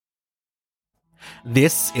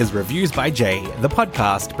This is Reviews by Jay, the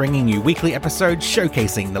podcast bringing you weekly episodes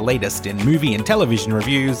showcasing the latest in movie and television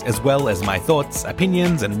reviews, as well as my thoughts,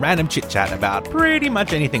 opinions, and random chit-chat about pretty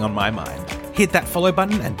much anything on my mind. Hit that follow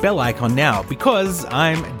button and bell icon now because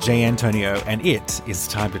I'm Jay Antonio and it is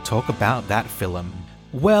time to talk about that film.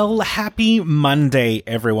 Well, happy Monday,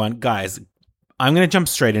 everyone. Guys, I'm going to jump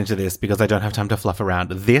straight into this because I don't have time to fluff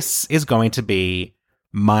around. This is going to be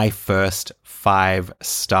my first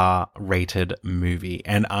 5-star rated movie,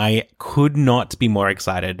 and I could not be more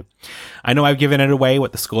excited. I know I've given it away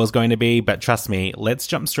what the score is going to be, but trust me, let's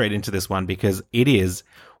jump straight into this one because it is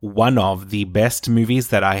one of the best movies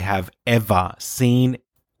that I have ever seen,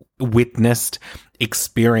 witnessed,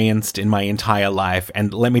 experienced in my entire life.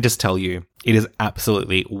 And let me just tell you, it is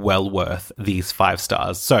absolutely well worth these 5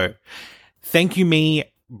 stars. So thank you, me.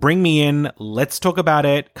 Bring me in. Let's talk about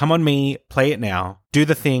it. Come on, me. Play it now. Do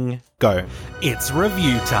the thing. Go. It's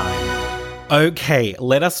review time. Okay,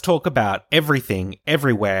 let us talk about everything,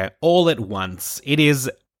 everywhere, all at once. It is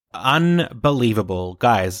unbelievable.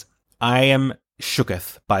 Guys, I am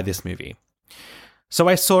shooketh by this movie. So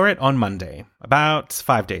I saw it on Monday, about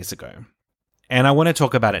 5 days ago. And I want to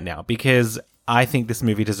talk about it now because I think this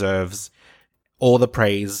movie deserves all the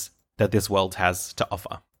praise that this world has to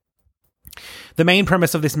offer. The main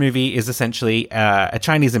premise of this movie is essentially a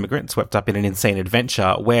Chinese immigrant swept up in an insane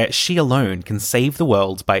adventure where she alone can save the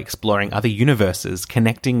world by exploring other universes,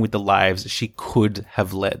 connecting with the lives she could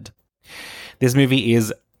have led. This movie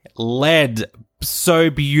is led so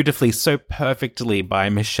beautifully, so perfectly by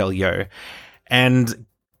Michelle Yeoh. And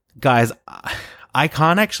guys, I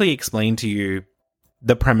can't actually explain to you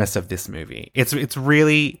the premise of this movie. It's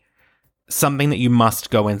really something that you must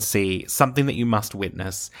go and see, something that you must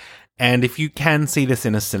witness. And if you can see this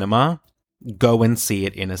in a cinema, go and see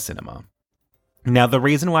it in a cinema. Now, the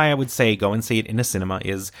reason why I would say go and see it in a cinema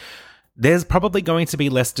is there's probably going to be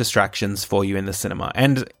less distractions for you in the cinema.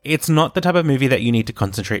 And it's not the type of movie that you need to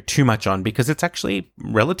concentrate too much on because it's actually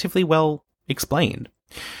relatively well explained.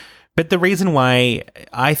 But the reason why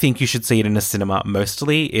I think you should see it in a cinema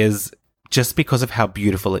mostly is just because of how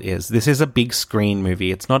beautiful it is. This is a big screen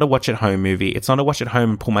movie. It's not a watch at home movie. It's not a watch at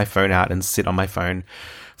home and pull my phone out and sit on my phone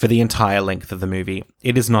for the entire length of the movie.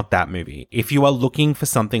 It is not that movie. If you are looking for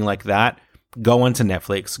something like that, go onto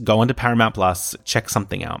Netflix, go onto Paramount Plus, check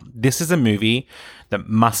something out. This is a movie that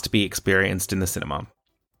must be experienced in the cinema.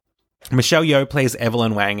 Michelle Yeoh plays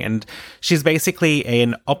Evelyn Wang, and she's basically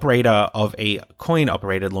an operator of a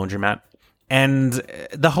coin-operated laundromat. And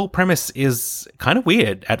the whole premise is kind of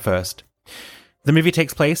weird at first. The movie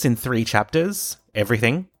takes place in 3 chapters: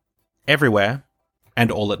 everything, everywhere, and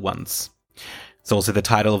all at once. It's also the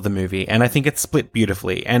title of the movie, and I think it's split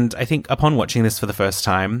beautifully. And I think upon watching this for the first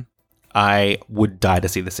time, I would die to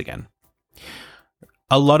see this again.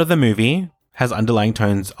 A lot of the movie has underlying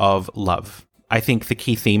tones of love. I think the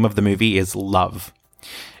key theme of the movie is love,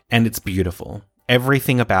 and it's beautiful.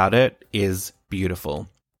 Everything about it is beautiful.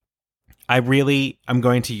 I'm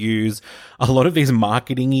going to use a lot of these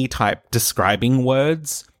marketing-y type describing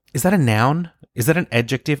words. Is that a noun? Is that an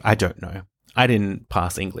adjective? I don't know. I didn't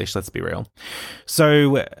pass English, let's be real.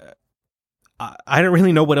 So I don't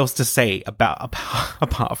really know what else to say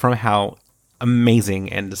apart from how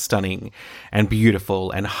amazing and stunning and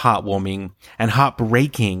beautiful and heartwarming and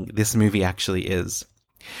heartbreaking this movie actually is.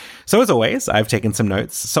 So as always, I've taken some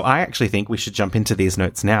notes. So I actually think we should jump into these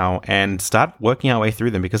notes now and start working our way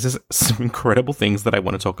through them because there's some incredible things that I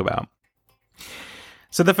want to talk about.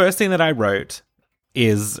 So the first thing that I wrote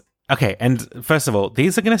is, okay, and first of all,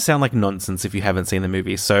 these are going to sound like nonsense if you haven't seen the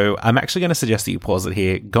movie. So I'm actually going to suggest that you pause it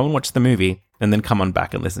here, go and watch the movie, and then come on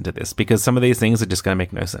back and listen to this because some of these things are just going to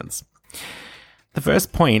make no sense. The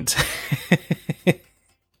first point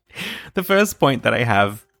that I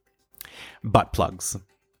have, butt plugs.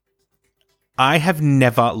 I have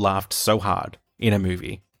never laughed so hard in a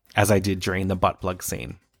movie as I did during the butt plug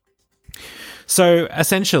scene. So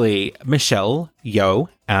essentially, Michelle Yeoh,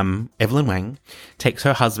 Evelyn Wang, takes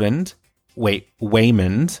her husband,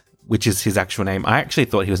 Waymond, which is his actual name. I actually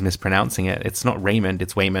thought he was mispronouncing it. It's not Raymond,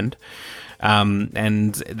 it's Waymond.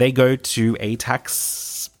 And they go to a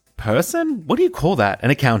tax person? What do you call that?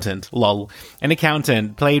 An accountant. Lol. An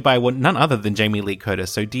accountant played by none other than Jamie Lee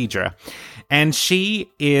Curtis, so Deidre. And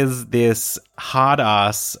she is this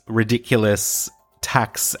hard-ass, ridiculous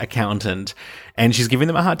tax accountant. And she's giving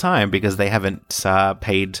them a hard time because they haven't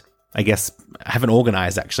paid, I guess, haven't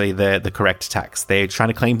organized, actually, the correct tax. They're trying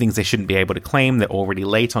to claim things they shouldn't be able to claim. They're already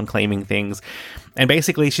late on claiming things. And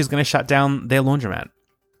basically, she's going to shut down their laundromat.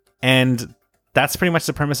 And that's pretty much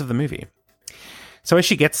the premise of the movie. So as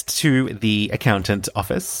she gets to the accountant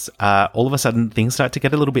office, all of a sudden things start to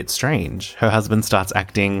get a little bit strange. Her husband starts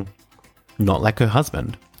acting not like her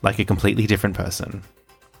husband, like a completely different person.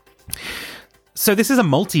 So this is a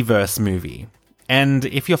multiverse movie. And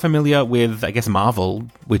if you're familiar with, I guess, Marvel,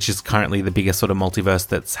 which is currently the biggest sort of multiverse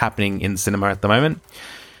that's happening in cinema at the moment,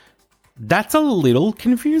 that's a little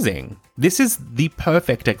confusing. This is the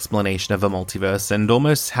perfect explanation of a multiverse and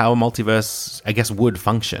almost how a multiverse, I guess, would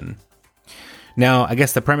function. Now, I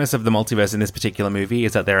guess the premise of the multiverse in this particular movie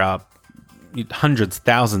is that there are hundreds,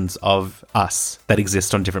 thousands of us that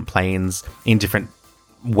exist on different planes in different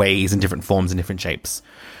ways, in different forms, in different shapes,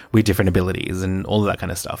 with different abilities and all of that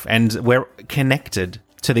kind of stuff. And we're connected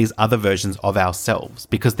to these other versions of ourselves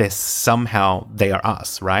because they are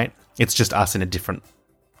us, right? It's just us in a different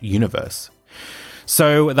universe.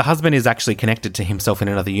 So the husband is actually connected to himself in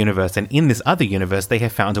another universe, and in this other universe, they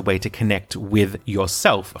have found a way to connect with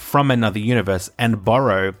yourself from another universe and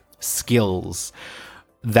borrow skills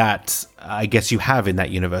that I guess you have in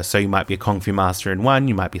that universe. So you might be a Kung Fu master in one,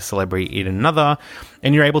 you might be a celebrity in another,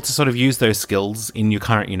 and you're able to sort of use those skills in your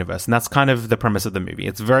current universe. And that's kind of the premise of the movie.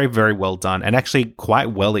 It's very, very well done and actually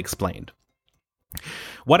quite well explained.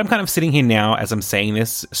 What I'm kind of sitting here now as I'm saying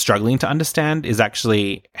this, struggling to understand, is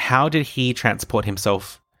actually how did he transport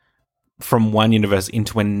himself from one universe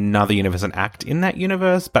into another universe and act in that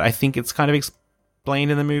universe? But I think it's kind of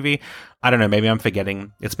explained in the movie. I don't know, maybe I'm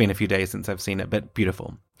forgetting. It's been a few days since I've seen it, but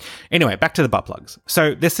beautiful. Anyway, back to the butt plugs.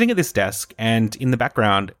 So they're sitting at this desk, and in the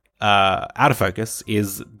background, out of focus,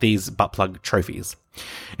 is these butt plug trophies.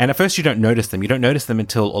 And at first you don't notice them. You don't notice them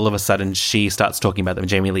until all of a sudden she starts talking about them.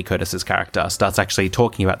 Jamie Lee Curtis's character starts actually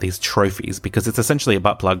talking about these trophies because it's essentially a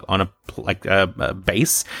butt plug on a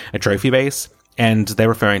base, a trophy base. And they're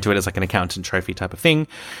referring to it as like an accountant trophy type of thing.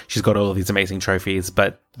 She's got all of these amazing trophies,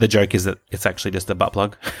 but the joke is that it's actually just a butt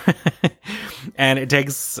plug. And it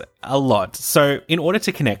takes a lot. So in order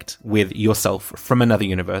to connect with yourself from another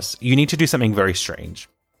universe, you need to do something very strange.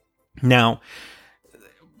 Now,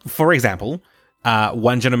 for example,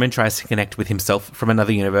 one gentleman tries to connect with himself from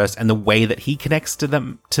another universe, and the way that he connects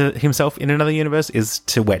to himself in another universe is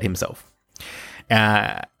to wet himself.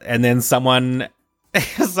 And then someone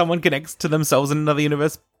connects to themselves in another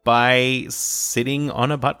universe by sitting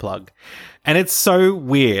on a butt plug. And it's so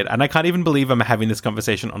weird. And I can't even believe I'm having this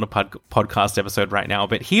conversation on a podcast episode right now,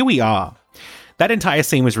 but here we are. That entire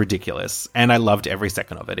scene was ridiculous, and I loved every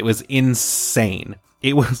second of it. It was insane.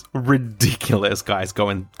 It was ridiculous, guys. Go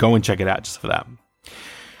and check it out just for that.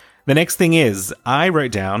 The next thing is, I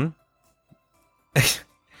wrote down...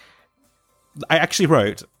 I actually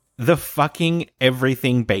wrote, the fucking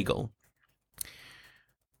everything bagel.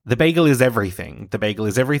 The bagel is everything. The bagel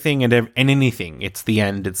is everything and anything. It's the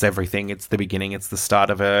end. It's everything. It's the beginning. It's the start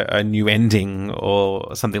of a new ending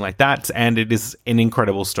or something like that. And it is an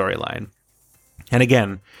incredible storyline. And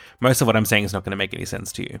again, most of what I'm saying is not going to make any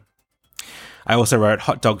sense to you. I also wrote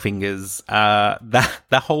hot dog fingers. The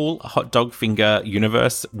whole hot dog finger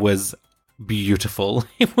universe was beautiful.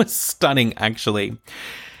 It was stunning, actually.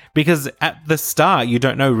 Because at the start, you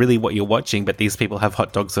don't know really what you're watching, but these people have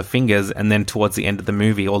hot dogs for fingers. And then towards the end of the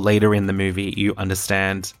movie or later in the movie, you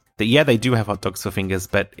understand that, yeah, they do have hot dogs for fingers,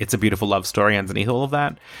 but it's a beautiful love story underneath all of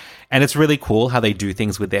that. And it's really cool how they do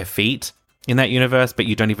things with their feet in that universe, but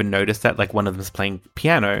you don't even notice that. Like, one of them is playing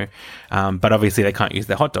piano, but obviously they can't use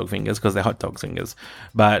their hot dog fingers because they're hot dog fingers.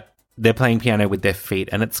 But they're playing piano with their feet,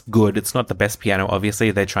 and it's good. It's not the best piano,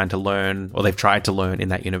 obviously. They're trying to learn, or they've tried to learn in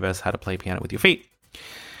that universe how to play piano with your feet.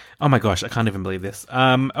 Oh my gosh, I can't even believe this.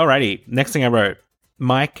 Alrighty, next thing I wrote,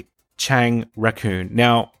 Mike Chang Raccoon.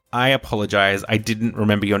 Now, I apologize, I didn't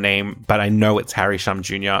remember your name, but I know it's Harry Shum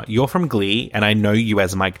Jr. You're from Glee, and I know you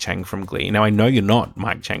as Mike Chang from Glee. Now, I know you're not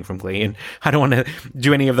Mike Chang from Glee, and I don't want to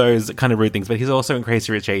do any of those kind of rude things, but he's also in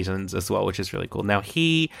Crazy Rich Asians as well, which is really cool. Now,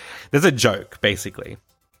 there's a joke, basically,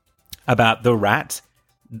 about the rat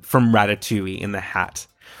from Ratatouille in the hat,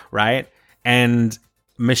 right? And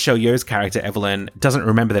Michelle Yeoh's character, Evelyn, doesn't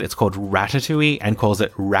remember that it's called Ratatouille and calls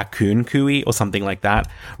it Raccoon Cooey or something like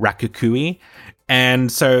that. Ratatouille.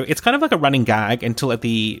 And so it's kind of like a running gag until about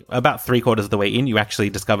 3/4 of the way in, you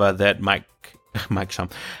actually discover that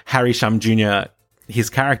Harry Shum Jr., his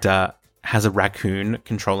character, has a raccoon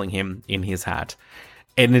controlling him in his hat.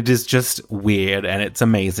 And it is just weird, and it's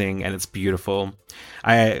amazing, and it's beautiful.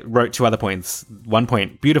 I wrote 2 other points. 1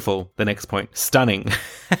 point, beautiful. The next point, stunning.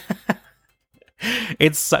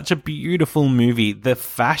 It's such a beautiful movie. The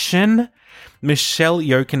fashion, Michelle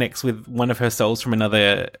Yeoh connects with one of her souls from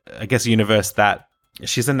another, I guess, universe that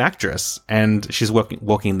she's an actress, and she's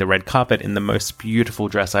walking the red carpet in the most beautiful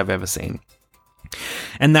dress I've ever seen.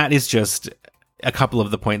 And that is just a couple of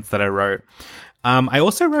the points that I wrote. I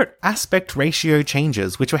also wrote aspect ratio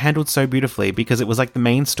changes, which were handled so beautifully because it was like the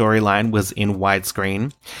main storyline was in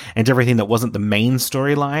widescreen and everything that wasn't the main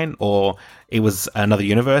storyline or it was another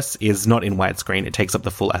universe is not in widescreen. It takes up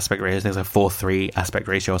the full aspect ratio. There's a 4:3 aspect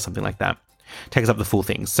ratio or something like that. Takes up the full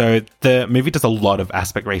thing. So the movie does a lot of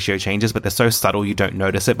aspect ratio changes, but they're so subtle you don't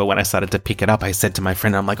notice it. But when I started to pick it up, I said to my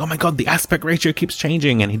friend, I'm like, oh my God, the aspect ratio keeps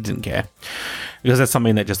changing. And he didn't care. Because that's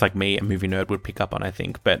something that just like me, a movie nerd, would pick up on, I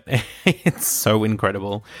think. But it's so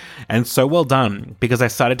incredible and so well done because I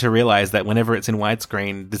started to realize that whenever it's in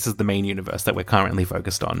widescreen, this is the main universe that we're currently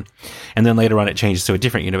focused on. And then later on it changes to a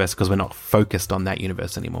different universe because we're not focused on that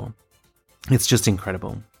universe anymore. It's just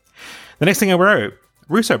incredible. The next thing I wrote,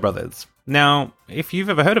 Russo brothers. Now, if you've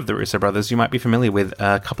ever heard of the Russo brothers, you might be familiar with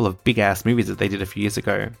a couple of big-ass movies that they did a few years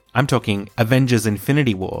ago. I'm talking Avengers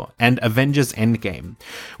Infinity War and Avengers Endgame,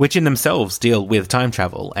 which in themselves deal with time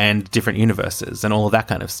travel and different universes and all of that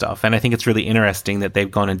kind of stuff. And I think it's really interesting that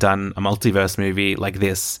they've gone and done a multiverse movie like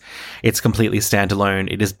this. It's completely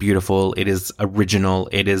standalone. It is beautiful. It is original.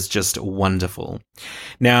 It is just wonderful.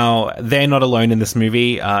 Now, they're not alone in this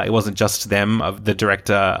movie. It wasn't just them. The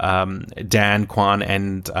director, Dan Kwan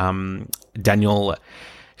and Daniel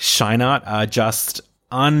Scheinert are just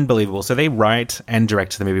unbelievable. So they write and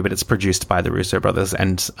direct the movie, but it's produced by the Russo brothers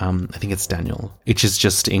and I think it's Daniel, which is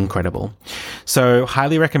just incredible. So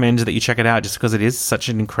highly recommend that you check it out just because it is such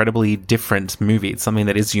an incredibly different movie. It's something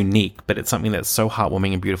that is unique, but it's something that's so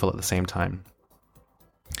heartwarming and beautiful at the same time.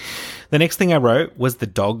 The next thing I wrote was the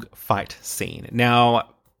dog fight scene.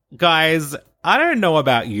 Now, guys, I don't know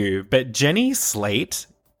about you, but Jenny Slate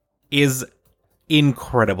is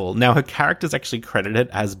incredible. Now, her character's actually credited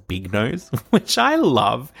as Big Nose, which I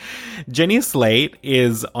love. Jenny Slate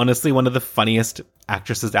is honestly one of the funniest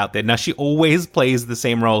actresses out there. Now, she always plays the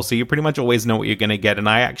same role, so you pretty much always know what you're going to get, and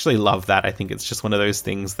I actually love that. I think it's just one of those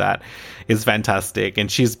things that is fantastic,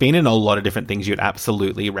 and she's been in a lot of different things. You'd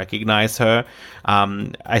absolutely recognize her.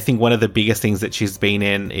 I think one of the biggest things that she's been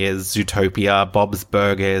in is Zootopia, Bob's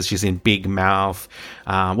Burgers, she's in Big Mouth.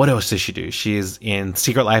 What else does she do? She's in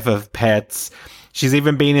Secret Life of Pets. She's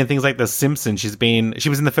even been in things like The Simpsons. She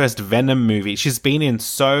was in the first Venom movie. She's been in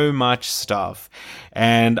so much stuff.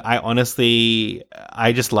 And I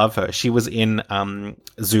just love her. She was in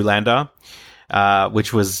Zoolander,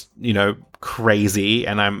 which was, crazy.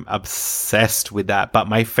 And I'm obsessed with that. But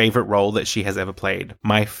my favorite role that she has ever played,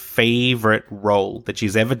 my favorite role that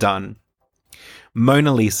she's ever done,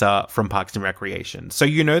 Mona Lisa from Parks and Recreation. So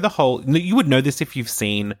you would know this if you've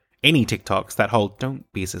seen any TikToks, that whole don't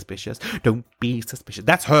be suspicious.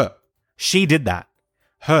 That's her. She did that.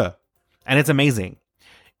 Her. And it's amazing.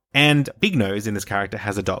 And Big Nose in this character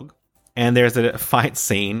has a dog. And there's a fight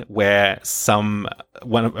scene where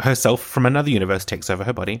one of herself from another universe takes over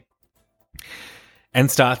her body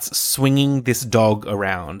and starts swinging this dog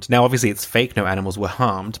around. Now, obviously, it's fake. No animals were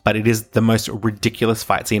harmed, but it is the most ridiculous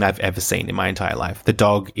fight scene I've ever seen in my entire life. The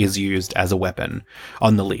dog is used as a weapon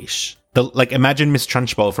on the leash. Imagine Miss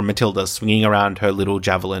Trunchbull from Matilda swinging around her little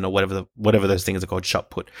javelin or whatever those things are called, shot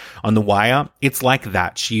put on the wire. It's like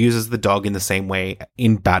that. She uses the dog in the same way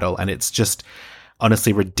in battle, and it's just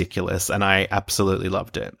honestly ridiculous, and I absolutely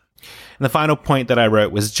loved it. And the final point that I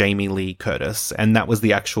wrote was Jamie Lee Curtis, and that was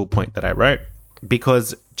the actual point that I wrote,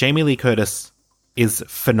 because Jamie Lee Curtis is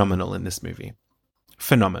phenomenal in this movie.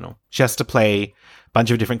 Phenomenal. She has to play a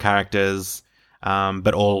bunch of different characters,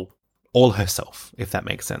 but all herself, if that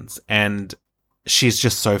makes sense. And she's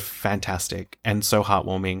just so fantastic and so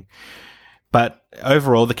heartwarming. But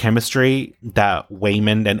overall, the chemistry that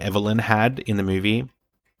Waymond and Evelyn had in the movie,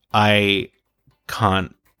 I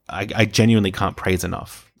genuinely can't praise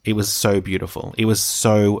enough. It was so beautiful. It was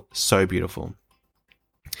so, so beautiful.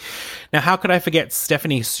 Now, how could I forget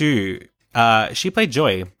Stephanie Sue? She played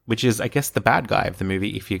Joy, which is, I guess, the bad guy of the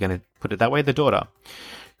movie, if you're going to put it that way, the daughter.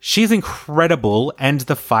 She's incredible, and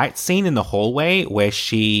the fight scene in the hallway where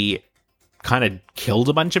she kind of killed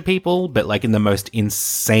a bunch of people, but like in the most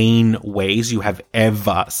insane ways you have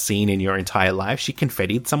ever seen in your entire life. She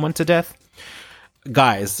confettied someone to death.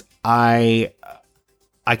 Guys, I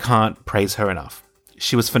can't praise her enough.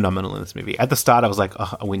 She was phenomenal in this movie. At the start, I was like,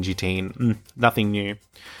 oh, a whingy teen, nothing new.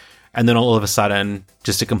 And then all of a sudden,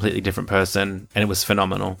 just a completely different person, and it was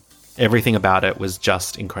phenomenal. Everything about it was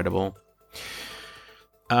just incredible.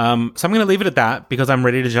 So I'm going to leave it at that because I'm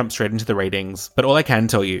ready to jump straight into the ratings. But all I can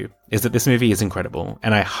tell you is that this movie is incredible,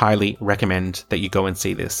 and I highly recommend that you go and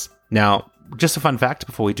see this. Now, just a fun fact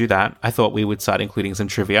before we do that, I thought we would start including some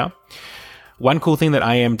trivia. One cool thing that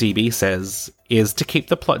IMDb says is to keep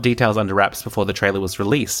the plot details under wraps before the trailer was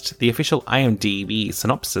released. The official IMDb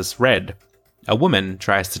synopsis read, "A woman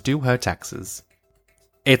tries to do her taxes."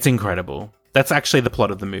 It's incredible. That's actually the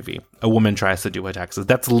plot of the movie. A woman tries to do her taxes.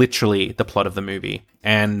 That's literally the plot of the movie.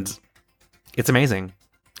 And it's amazing.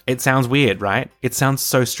 It sounds weird, right? It sounds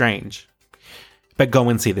so strange. But go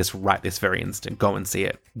and see this right this very instant. Go and see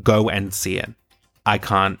it. Go and see it. I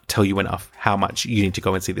can't tell you enough how much you need to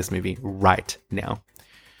go and see this movie right now.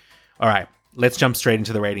 All right, let's jump straight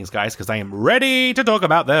into the ratings, guys, because I am ready to talk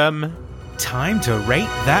about them. Time to rate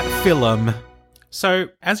that film. So,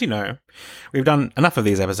 as you know, we've done enough of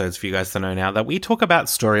these episodes for you guys to know now that we talk about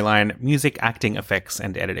storyline, music, acting, effects,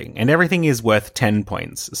 and editing. And everything is worth 10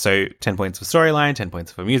 points. So 10 points for storyline, 10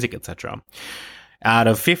 points for music, etc. Out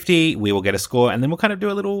of 50, we will get a score, and then we'll kind of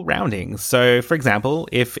do a little rounding. So, for example,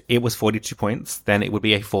 if it was 42 points, then it would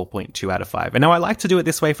be a 4.2 out of 5. And now I like to do it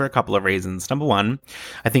this way for a couple of reasons. Number one,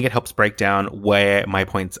 I think it helps break down where my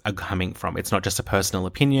points are coming from. It's not just a personal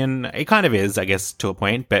opinion. It kind of is, I guess, to a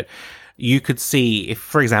point, but you could see if,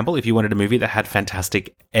 for example, if you wanted a movie that had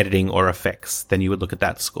fantastic editing or effects, then you would look at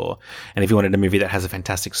that score. And if you wanted a movie that has a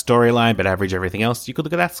fantastic storyline but average everything else, you could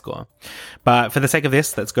look at that score. But for the sake of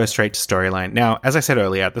this, let's go straight to storyline. Now, as I said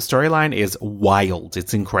earlier, the storyline is wild.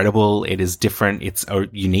 It's incredible. It is different. It's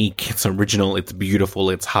unique. It's original. It's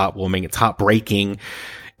beautiful. It's heartwarming. It's heartbreaking.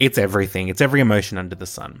 It's everything. It's every emotion under the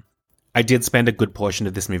sun. I did spend a good portion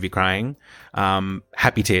of this movie crying.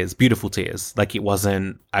 Happy tears, beautiful tears. Like I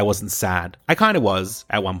wasn't sad. I kind of was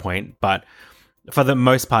at one point, but for the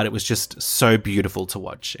most part, it was just so beautiful to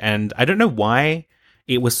watch. And I don't know why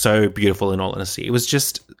it was so beautiful in all honesty. It was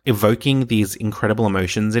just evoking these incredible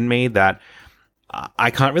emotions in me that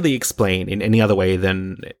I can't really explain in any other way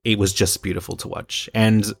than it was just beautiful to watch.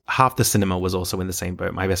 And half the cinema was also in the same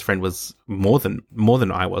boat. My best friend was more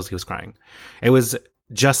than I was. He was crying. It was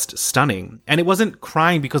just stunning. And it wasn't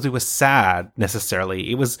crying because we were sad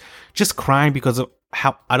necessarily. It was just crying because of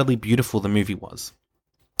how utterly beautiful the movie was.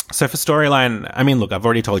 So for storyline, I mean, look, I've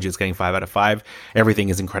already told you it's getting 5 out of 5. Everything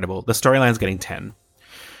is incredible. The storyline's getting 10.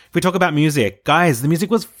 If we talk about music, guys, the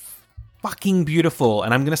music was fucking beautiful.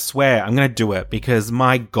 And I'm going to swear, I'm going to do it because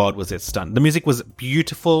my God, was it stunned. The music was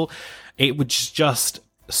beautiful. It was just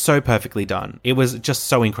so perfectly done. It was just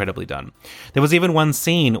so incredibly done. There was even one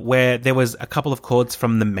scene where there was a couple of chords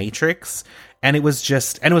from The Matrix, and it was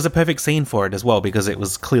a perfect scene for it as well, because it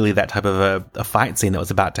was clearly that type of a fight scene that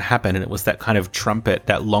was about to happen, and it was that kind of trumpet,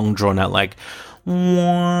 that long drawn out, like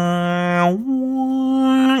that.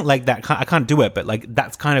 I can't do it, but like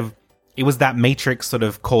that's kind of, it was that Matrix sort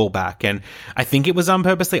of callback, and I think it was on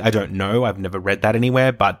purposely. I don't know. I've never read that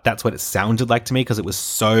anywhere, but that's what it sounded like to me because it was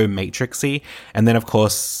so Matrixy. And then, of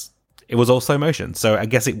course, it was all slow motion. So I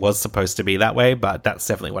guess it was supposed to be that way, but that's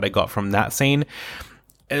definitely what I got from that scene.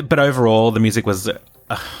 But overall, the music was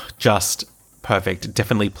just perfect. It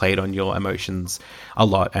definitely played on your emotions a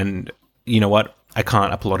lot. And you know what? I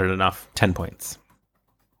can't applaud it enough. 10 points.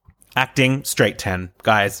 Acting, straight 10.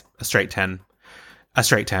 Guys, a straight 10. A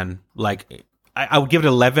straight 10. Like, I would give it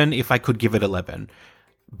 11 if I could give it 11.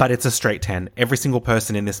 But it's a straight 10. Every single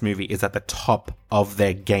person in this movie is at the top of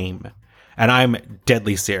their game. And I'm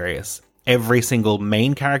deadly serious. Every single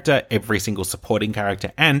main character, every single supporting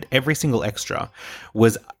character, and every single extra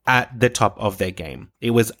was at the top of their game.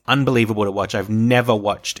 It was unbelievable to watch. I've never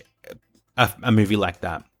watched a movie like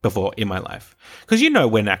that before in my life. Because you know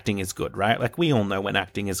when acting is good, right? Like, we all know when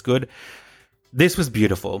acting is good. This was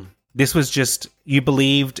beautiful. This was just, you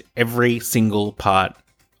believed every single part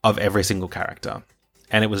of every single character.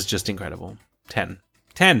 And it was just incredible. 10.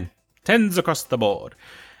 10. 10s across the board.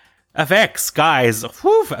 Effects, guys.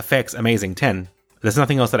 Whew, effects, amazing. 10. There's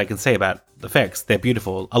nothing else that I can say about effects. They're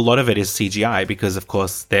beautiful. A lot of it is CGI because, of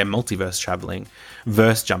course, they're multiverse traveling.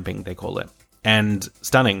 Verse jumping, they call it. And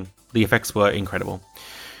stunning. The effects were incredible.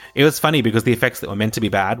 It was funny because the effects that were meant to be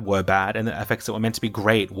bad were bad, and the effects that were meant to be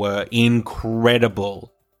great were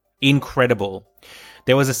incredible. Incredible.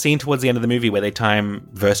 There was a scene towards the end of the movie where they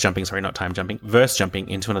verse jumping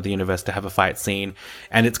into another universe to have a fight scene,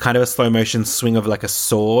 and it's kind of a slow motion swing of like a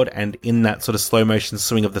sword, and in that sort of slow motion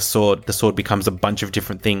swing of the sword becomes a bunch of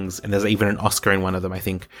different things, and there's even an Oscar in one of them, I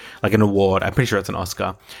think, like an award. I'm pretty sure it's an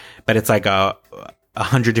Oscar, but it's like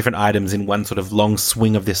 100 different items in one sort of long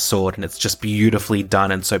swing of this sword, and it's just beautifully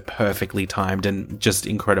done and so perfectly timed and just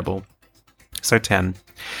incredible. So 10.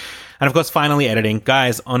 And of course, finally, editing.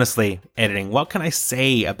 Guys, honestly, editing. What can I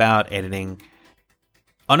say about editing?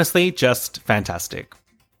 Honestly, just fantastic.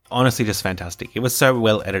 Honestly, just fantastic. It was so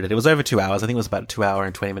well edited. It was over 2 hours. I think it was about a 2 hour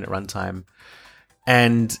and 20 minute runtime.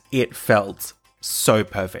 And it felt so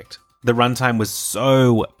perfect. The runtime was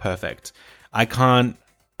so perfect.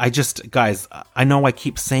 Guys, I know I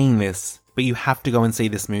keep saying this, but you have to go and see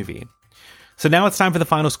this movie. So now it's time for the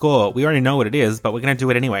final score. We already know what it is, but we're going to do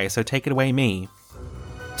it anyway. So take it away, me.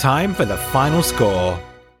 Time for the final score.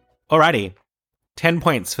 Alrighty. 10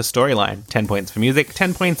 points for storyline, 10 points for music,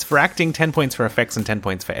 10 points for acting, 10 points for effects, and 10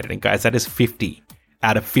 points for editing. Guys, that is 50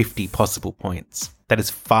 out of 50 possible points. That is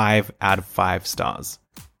 5 out of 5 stars.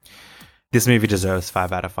 This movie deserves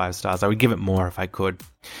 5 out of 5 stars. I would give it more if I could.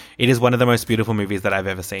 It is one of the most beautiful movies that I've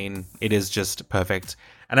ever seen. It is just perfect.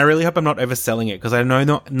 And I really hope I'm not overselling it, because I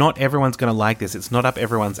know not everyone's going to like this. It's not up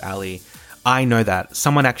everyone's alley. I know that.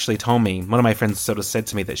 Someone actually told me, one of my friends sort of said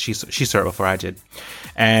to me that she saw it before I did.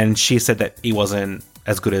 And she said that it wasn't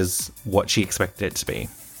as good as what she expected it to be.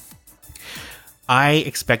 I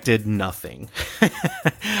expected nothing.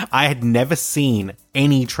 I had never seen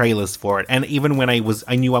any trailers for it. And even when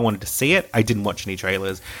I knew I wanted to see it, I didn't watch any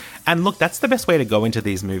trailers. And look, that's the best way to go into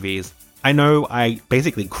these movies. I know I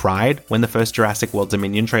basically cried when the first Jurassic World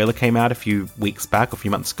Dominion trailer came out a few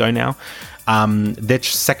months ago now. The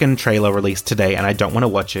second trailer released today, and I don't want to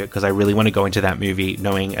watch it because I really want to go into that movie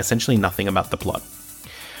knowing essentially nothing about the plot.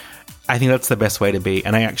 I think that's the best way to be,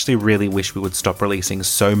 and I actually really wish we would stop releasing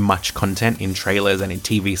so much content in trailers and in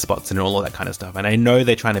TV spots and all of that kind of stuff. And I know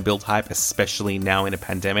they're trying to build hype, especially now in a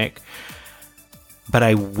pandemic, but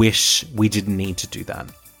I wish we didn't need to do that,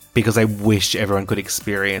 because I wish everyone could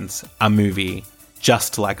experience a movie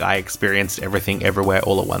just like I experienced Everything Everywhere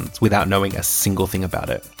All at Once without knowing a single thing about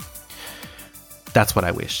it. That's what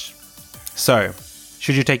I wish. So,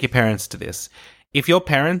 should you take your parents to this? If your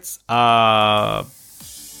parents are,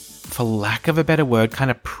 for lack of a better word,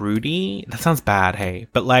 kind of prudy. That sounds bad, hey.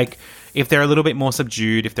 But like, if they're a little bit more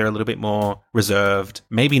subdued, if they're a little bit more reserved,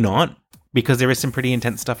 maybe not, because there is some pretty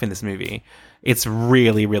intense stuff in this movie. It's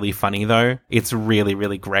really, really funny though. It's really,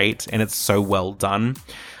 really great, and it's so well done.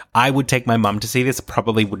 I would take my mum to see this,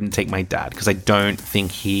 probably wouldn't take my dad, because I don't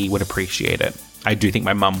think he would appreciate it. I do think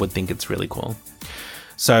my mum would think it's really cool.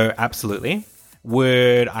 So, absolutely.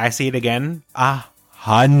 Would I see it again?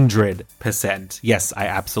 100%. Yes, I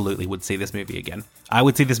absolutely would see this movie again. I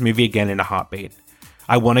would see this movie again in a heartbeat.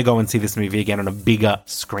 I want to go and see this movie again on a bigger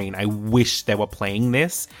screen. I wish they were playing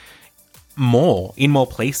this more, in more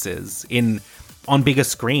places, on bigger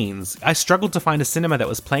screens. I struggled to find a cinema that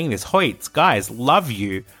was playing this. Hoyts, guys, love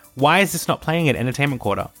you. Why is this not playing at Entertainment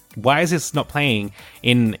Quarter? Why is this not playing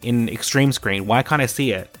in Extreme Screen? Why can't I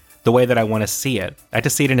see it the way that I want to see it? I had to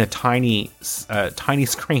see it in a tiny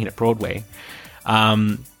screen at Broadway.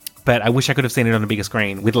 But I wish I could have seen it on a bigger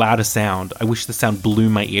screen with louder sound. I wish the sound blew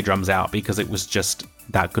my eardrums out, because it was just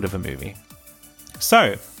that good of a movie.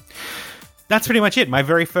 So, that's pretty much it. My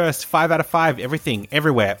very first 5 out of 5, Everything,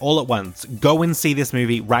 Everywhere, All at Once. Go and see this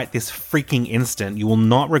movie right this freaking instant. You will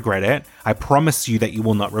not regret it. I promise you that you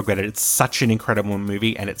will not regret it. It's such an incredible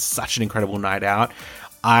movie, and it's such an incredible night out.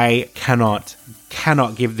 I cannot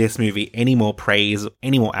give this movie any more praise,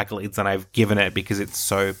 any more accolades than I've given it, because it's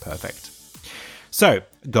so perfect. So,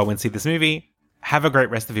 go and see this movie. Have a great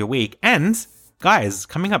rest of your week. And, guys,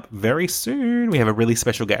 coming up very soon, we have a really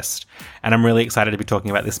special guest. And I'm really excited to be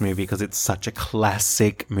talking about this movie because it's such a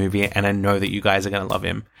classic movie, and I know that you guys are going to love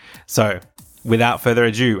him. So, without further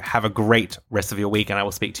ado, have a great rest of your week, and I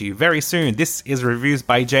will speak to you very soon. This is Reviews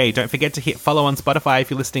by Jay. Don't forget to hit follow on Spotify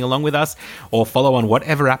if you're listening along with us, or follow on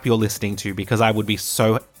whatever app you're listening to, because I would be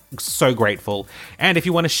so grateful. And if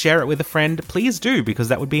you want to share it with a friend, please do, because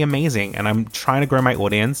that would be amazing. And I'm trying to grow my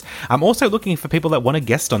audience. I'm also looking for people that want to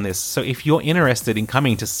guest on this. So if you're interested in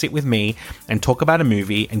coming to sit with me and talk about a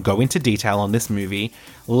movie and go into detail on this movie,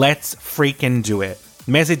 let's freaking do it.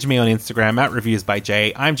 Message me on Instagram at Reviews by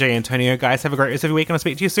Jay. I'm Jay Antonio. Guys, have a great rest of your week, and I'll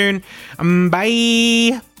speak to you soon.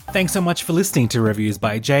 Bye! Thanks so much for listening to Reviews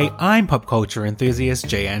by Jay. I'm pop culture enthusiast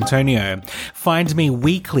Jay Antonio. Find me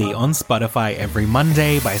weekly on Spotify every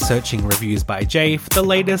Monday by searching Reviews by Jay for the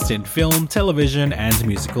latest in film, television, and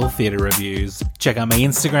musical theatre reviews. Check out my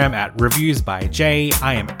Instagram at Reviews by Jay.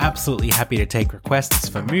 I am absolutely happy to take requests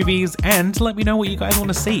for movies, and let me know what you guys want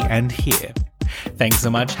to see and hear. Thanks so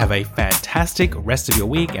much. Have a fantastic rest of your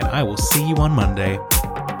week, and I will see you on Monday.